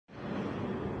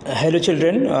Hello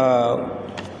children,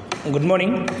 good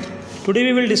morning. Today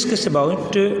we will discuss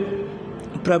about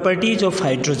properties of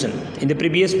hydrogen. In the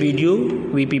previous video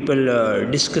we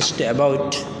discussed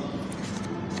about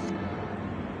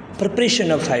preparation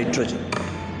of hydrogen.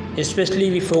 Especially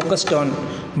we focused on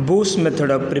Bosch method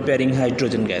of preparing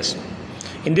hydrogen gas.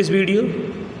 In this video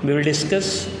we will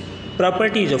discuss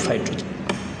properties of hydrogen.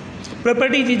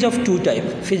 Properties is of two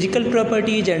types, physical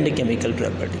properties and chemical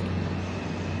properties.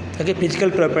 Okay, physical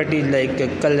properties like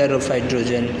color of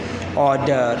hydrogen,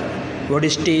 odor, what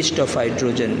is taste of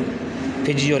hydrogen,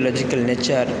 physiological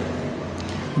nature,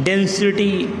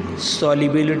 density,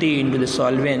 solubility into the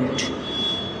solvent,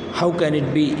 how can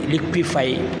it be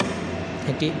liquefied,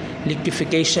 okay,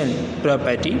 liquefaction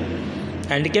property,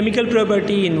 and chemical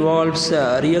property involves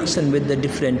reaction with the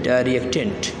different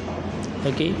reactant,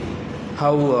 okay,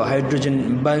 how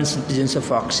hydrogen burns in presence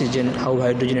of oxygen, how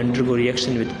hydrogen undergo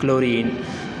reaction with chlorine,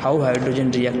 how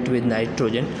hydrogen react with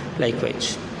nitrogen,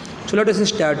 likewise. So let us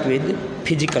start with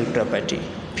physical property.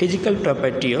 Physical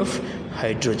property of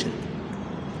hydrogen.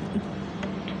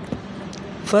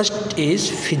 First is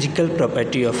physical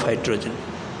property of hydrogen.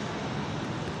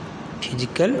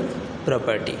 Physical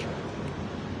property.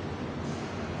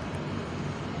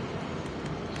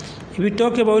 If we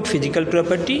talk about physical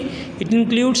property, it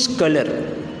includes color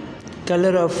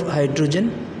of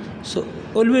hydrogen. So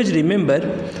always remember,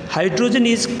 hydrogen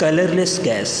is colorless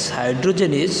gas.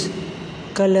 Hydrogen is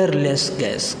colorless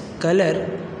gas.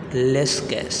 Colorless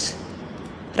gas.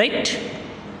 Right?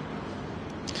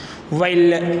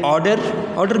 While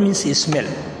odor means smell.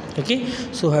 Okay?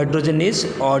 So hydrogen is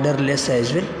odorless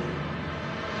as well.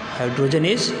 Hydrogen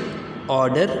is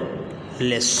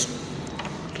odorless.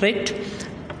 Right?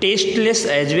 Tasteless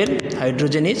as well.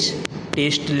 Hydrogen is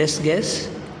tasteless gas.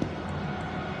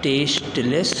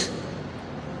 Tasteless.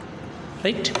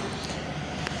 Right?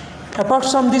 Apart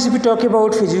from this, if we talk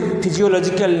about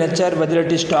physiological nature, whether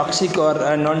it is toxic or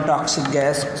a non-toxic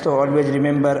gas, so always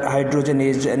remember hydrogen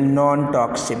is a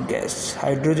non-toxic gas.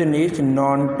 Hydrogen is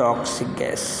non-toxic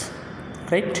gas.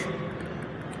 Right?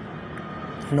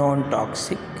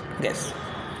 Non-toxic gas.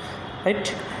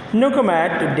 Right? Now come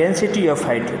at density of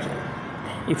hydrogen.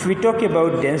 If we talk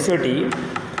about density,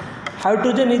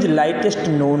 hydrogen is lightest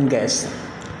known gas.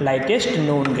 Lightest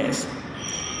known gas.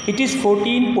 It is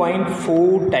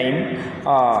 14.4 times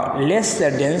less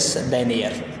dense than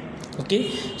air. Okay,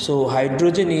 so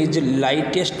hydrogen is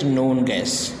lightest known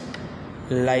gas.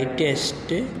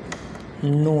 Lightest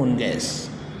known gas.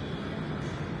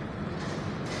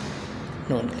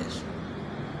 Known gas.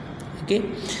 Okay,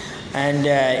 and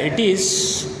it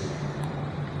is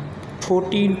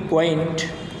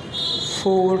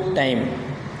 14.4 times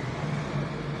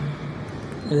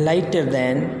lighter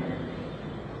than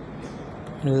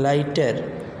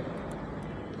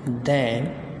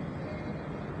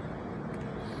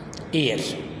air.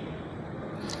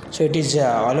 So it is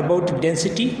all about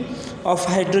density of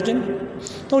hydrogen.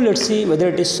 Now let's see whether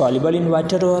it is soluble in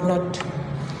water or not.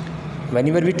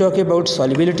 Whenever we talk about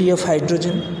solubility of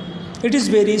hydrogen, it is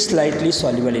very slightly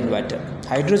soluble in water.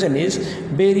 Hydrogen is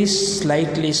very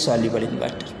slightly soluble in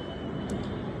water.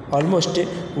 Almost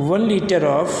 1 liter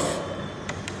of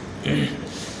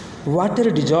water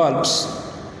dissolves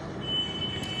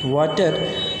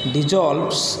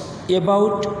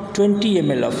about 20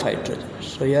 ml of hydrogen.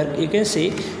 So here you can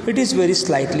see it is very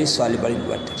slightly soluble in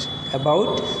water.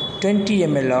 About 20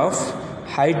 ml of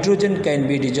hydrogen can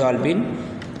be dissolved in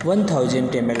 1000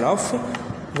 ml of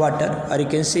water, or you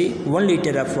can say 1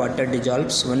 liter of water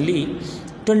dissolves only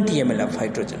 20 ml of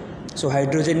hydrogen. So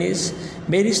hydrogen is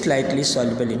very slightly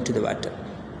soluble into the water.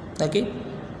 Okay.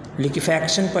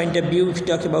 Liquefaction point of view, if you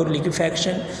talk about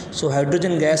liquefaction, so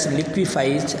hydrogen gas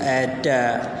liquefies at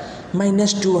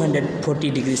minus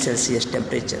 240 degrees Celsius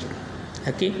temperature.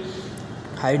 Okay,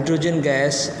 hydrogen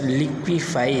gas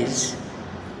liquefies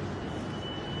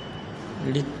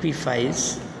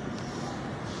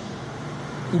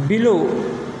below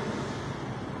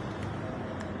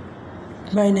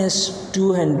minus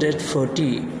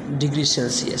 240 degrees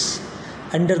Celsius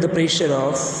under the pressure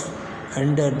of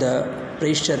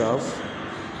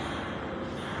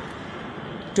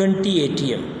 20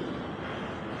 atm.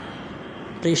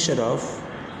 Pressure of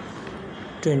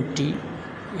 20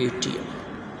 atm.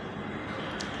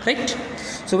 Right?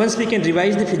 So once we can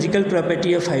revise the physical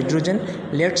property of hydrogen,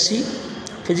 let's see.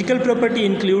 Physical property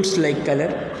includes like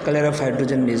color. Color of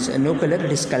hydrogen is no color,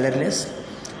 it is colorless.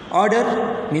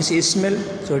 Odor means smell,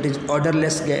 so it is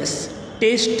odorless gas.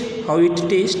 Taste, how it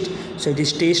tastes, so it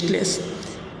is tasteless.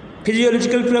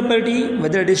 Physiological property,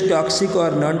 whether it is toxic or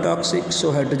non-toxic,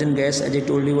 so hydrogen gas, as I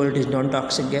told you, it is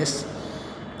non-toxic gas.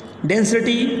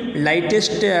 Density,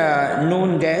 lightest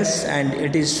known gas, and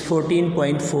it is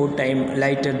 14.4 times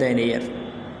lighter than air.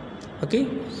 Okay,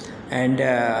 and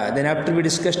then after we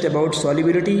discussed about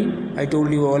solubility, I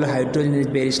told you all hydrogen is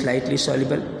very slightly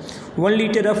soluble. 1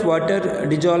 liter of water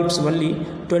dissolves only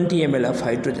 20 ml of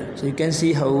hydrogen. So you can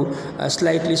see how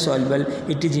slightly soluble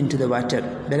it is into the water.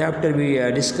 Then after we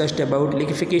discussed about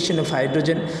liquefaction of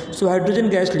hydrogen. So hydrogen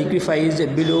gas liquefies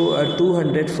below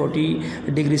 240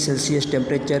 degrees Celsius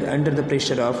temperature under the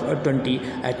pressure of 20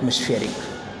 atmospheric.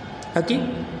 Okay.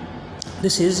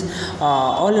 This is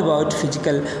all about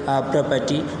physical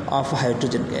property of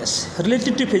hydrogen gas.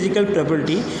 Related to physical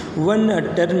property, one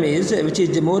term is which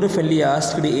is more oftenly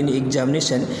asked in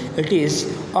examination. It is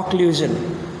occlusion.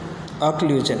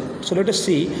 Occlusion. So let us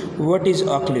see what is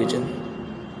occlusion.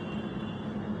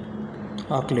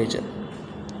 Occlusion.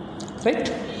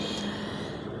 Right.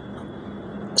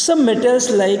 Some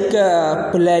metals like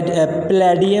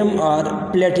palladium or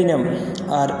platinum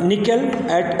or nickel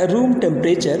at room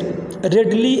temperature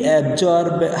readily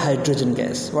absorb hydrogen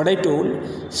gas. What I told,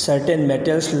 certain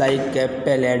metals like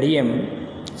palladium,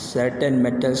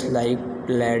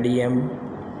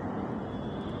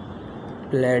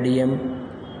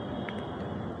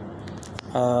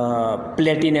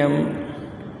 platinum,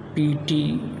 Pt,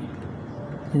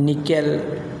 nickel,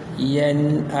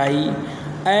 Ni,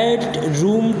 at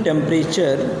room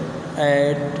temperature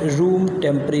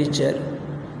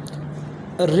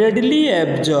readily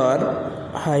absorb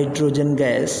hydrogen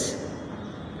gas,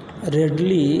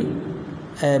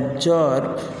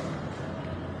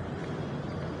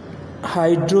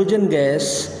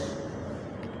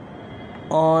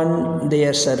 on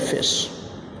their surface.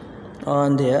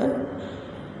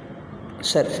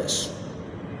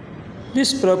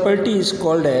 This property is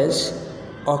called as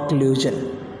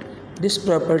occlusion.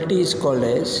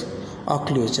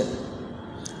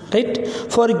 Right?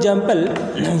 For example,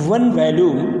 one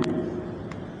volume,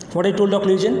 what I told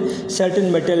occlusion,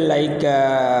 certain metal like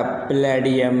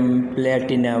palladium,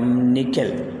 platinum,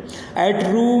 nickel at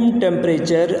room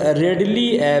temperature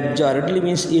readily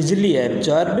means easily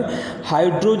absorb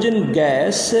hydrogen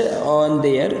gas on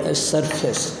their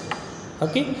surface.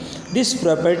 Okay, this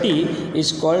property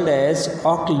is called as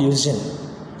occlusion.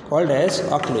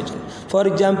 For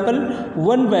example,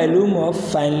 one volume of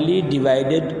finely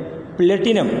divided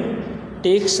platinum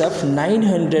takes up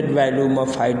 900 volume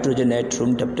of hydrogen at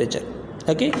room temperature.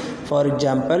 Okay, for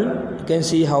example, you can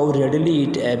see how readily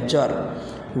it absorbs.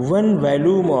 One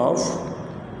volume of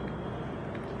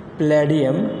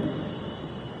palladium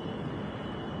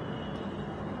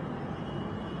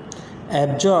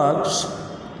absorbs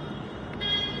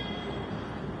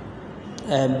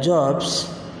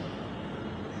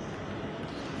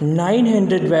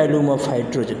 900 volume of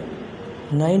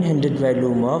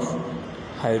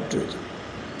hydrogen.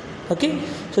 Okay,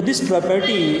 so this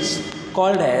property is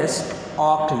called as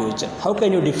occlusion. How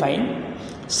can you define?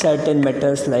 Certain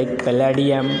metals like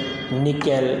palladium,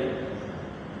 nickel,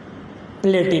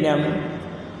 platinum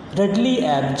readily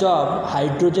absorb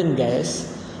hydrogen gas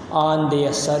on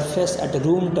their surface at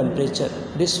room temperature.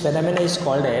 This phenomenon is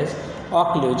called as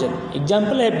occlusion.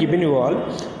 Example I have given you all.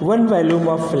 One volume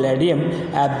of palladium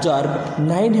absorb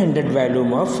 900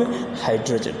 volume of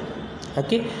hydrogen.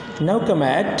 Okay, now come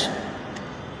at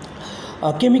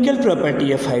chemical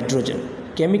property of hydrogen.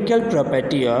 Physical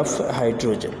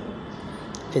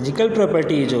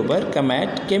property is over. Come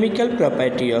at chemical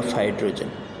property of hydrogen.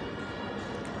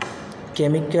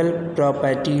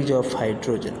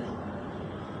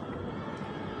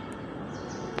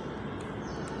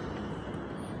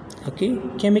 Okay,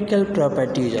 chemical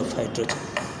properties of hydrogen.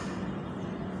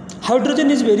 Hydrogen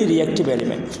is very reactive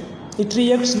element. It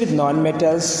reacts with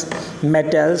non-metals,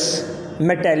 metals,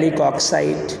 metallic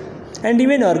oxide, and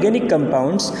even organic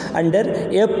compounds under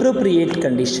appropriate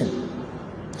condition.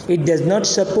 It does not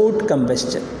support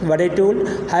combustion. What I told,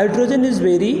 hydrogen is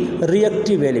very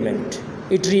reactive element.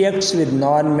 It reacts with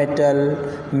non-metal,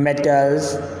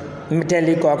 metals,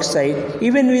 metallic oxide,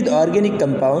 even with organic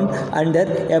compound under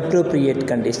appropriate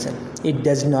condition. It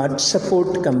does not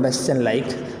support combustion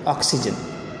like oxygen.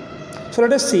 So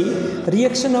let us see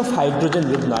reaction of hydrogen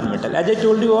with non-metal. As I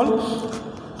told you all,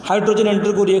 hydrogen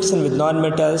undergo reaction with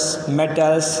non-metals,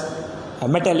 metals,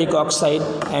 metallic oxide,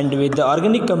 and with the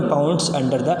organic compounds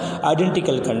under the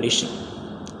identical condition.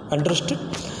 Understood?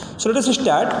 So let us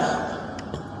start.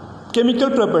 Chemical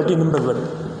property number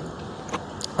 1.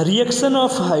 Reaction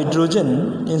of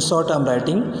hydrogen, in short I am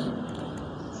writing,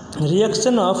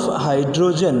 reaction of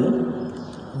hydrogen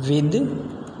with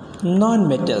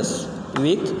non-metals.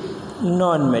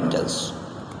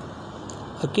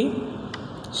 Okay,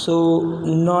 so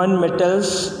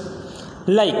non-metals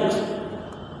like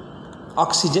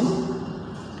oxygen.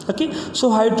 Okay, so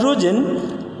hydrogen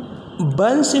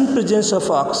burns in presence of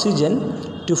oxygen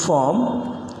to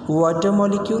form water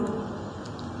molecule.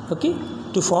 Okay,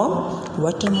 to form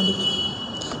water molecule.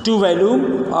 2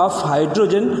 volume of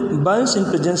hydrogen burns in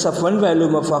presence of 1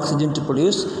 volume of oxygen to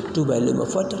produce 2 volume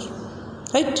of water.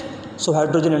 Right? So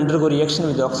hydrogen undergo reaction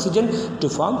with oxygen to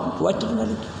form water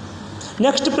molecule.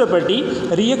 Next property,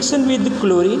 reaction with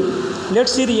chlorine.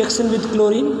 Let's see reaction with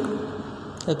chlorine.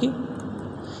 Okay.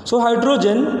 So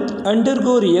hydrogen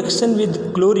undergo reaction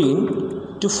with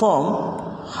chlorine to form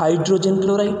hydrogen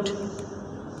chloride.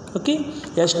 Okay.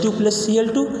 H2 plus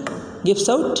Cl2 gives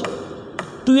out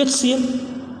 2HCl.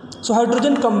 So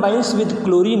hydrogen combines with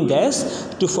chlorine gas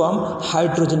to form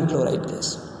hydrogen chloride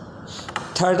gas.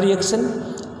 Third reaction,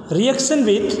 reaction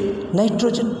with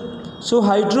nitrogen. So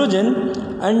hydrogen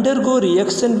undergo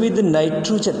reaction with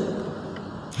nitrogen.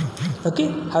 Okay,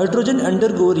 hydrogen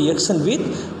undergo reaction with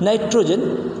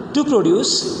nitrogen to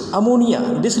produce ammonia.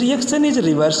 This reaction is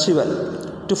reversible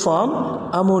to form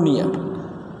ammonia.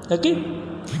 Okay.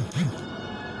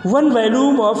 1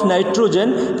 volume of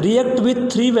nitrogen react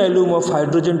with 3 volume of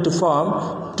hydrogen to form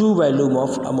 2 volume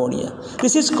of ammonia.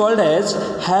 This is called as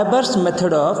Haber's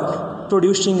method of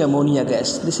producing ammonia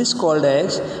gas. This is called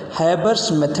as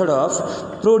Haber's method of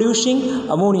producing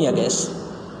ammonia gas.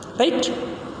 Right?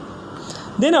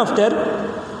 Then after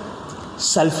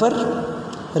sulfur,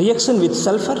 reaction with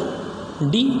sulfur,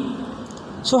 D.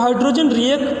 So hydrogen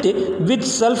react with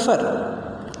sulfur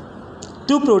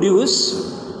to produce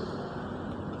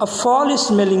a foul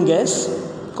smelling gas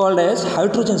called as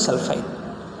hydrogen sulfide.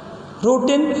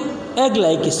 Rotten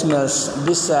egg-like smells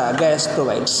this gas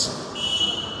provides.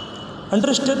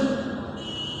 Understood?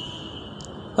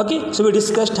 Okay, so we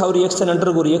discussed how hydrogen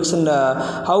undergo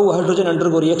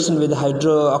reaction with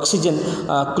oxygen,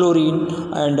 chlorine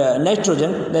and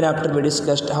nitrogen. Then after we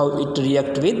discussed how it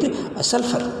react with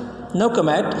sulfur. Now come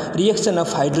at reaction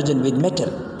of hydrogen with metal.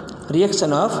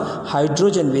 Reaction of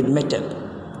hydrogen with metal.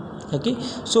 Okay,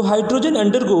 so hydrogen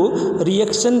undergo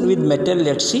reaction with metal.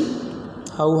 Let's see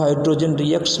how hydrogen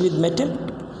reacts with metal.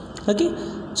 Okay,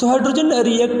 so hydrogen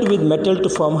react with metal to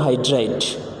form hydride.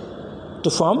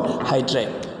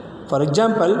 For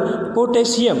example,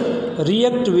 potassium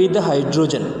react with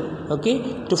hydrogen. Okay,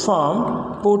 to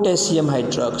form potassium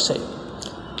hydroxide.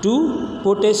 2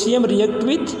 potassium react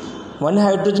with 1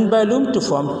 hydrogen volume to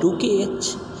form 2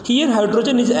 KH. Here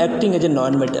hydrogen is acting as a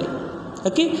non-metal.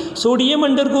 Okay, sodium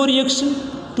undergo reaction.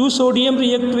 2 sodium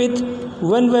react with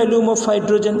 1 volume of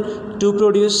hydrogen to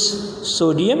produce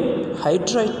sodium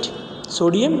hydride.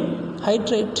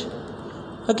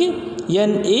 Okay,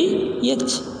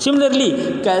 NaH.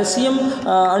 Similarly, calcium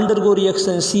undergo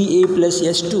reaction Ca plus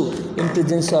H2 in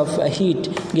presence of heat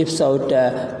gives out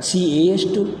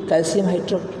CaH2, calcium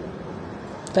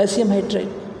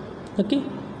hydride. Okay,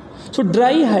 so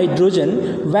dry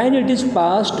hydrogen when it is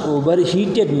passed over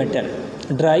heated metal.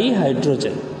 Dry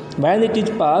hydrogen when it is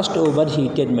passed over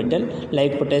heated metal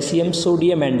like potassium,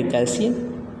 sodium and calcium,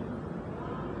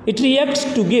 it reacts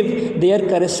to give their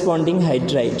corresponding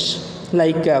hydrides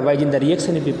like in the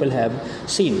reaction people have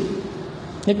seen.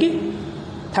 Okay,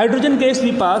 hydrogen gas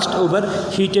we passed over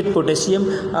heated potassium,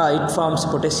 it forms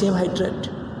potassium hydride.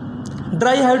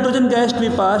 Dry hydrogen gas we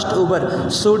passed over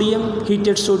sodium,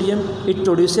 heated sodium, it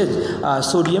produces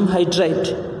sodium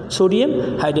hydride.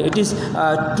 It is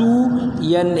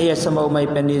 2NaH. Somehow my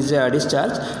pen is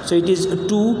discharged, so it is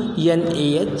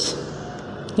 2NaH.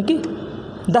 Okay,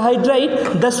 the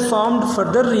hydride thus formed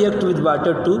further react with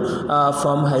water to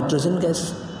form hydrogen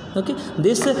gas. Okay,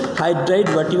 this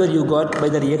hydride whatever you got by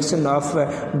the reaction of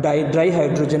dry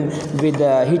hydrogen with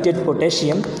heated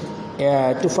potassium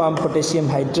to form potassium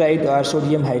hydride or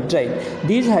sodium hydride,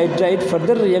 these hydride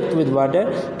further react with water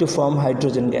to form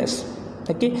hydrogen gas.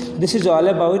 Okay, this is all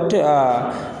about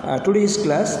today's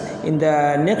class. In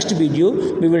the next video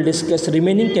we will discuss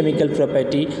remaining chemical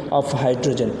property of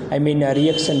hydrogen,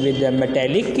 reaction with the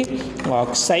metallic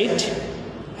oxide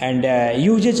and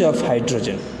usage of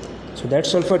hydrogen. So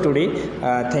that's all for today.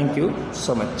 Thank you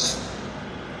so much.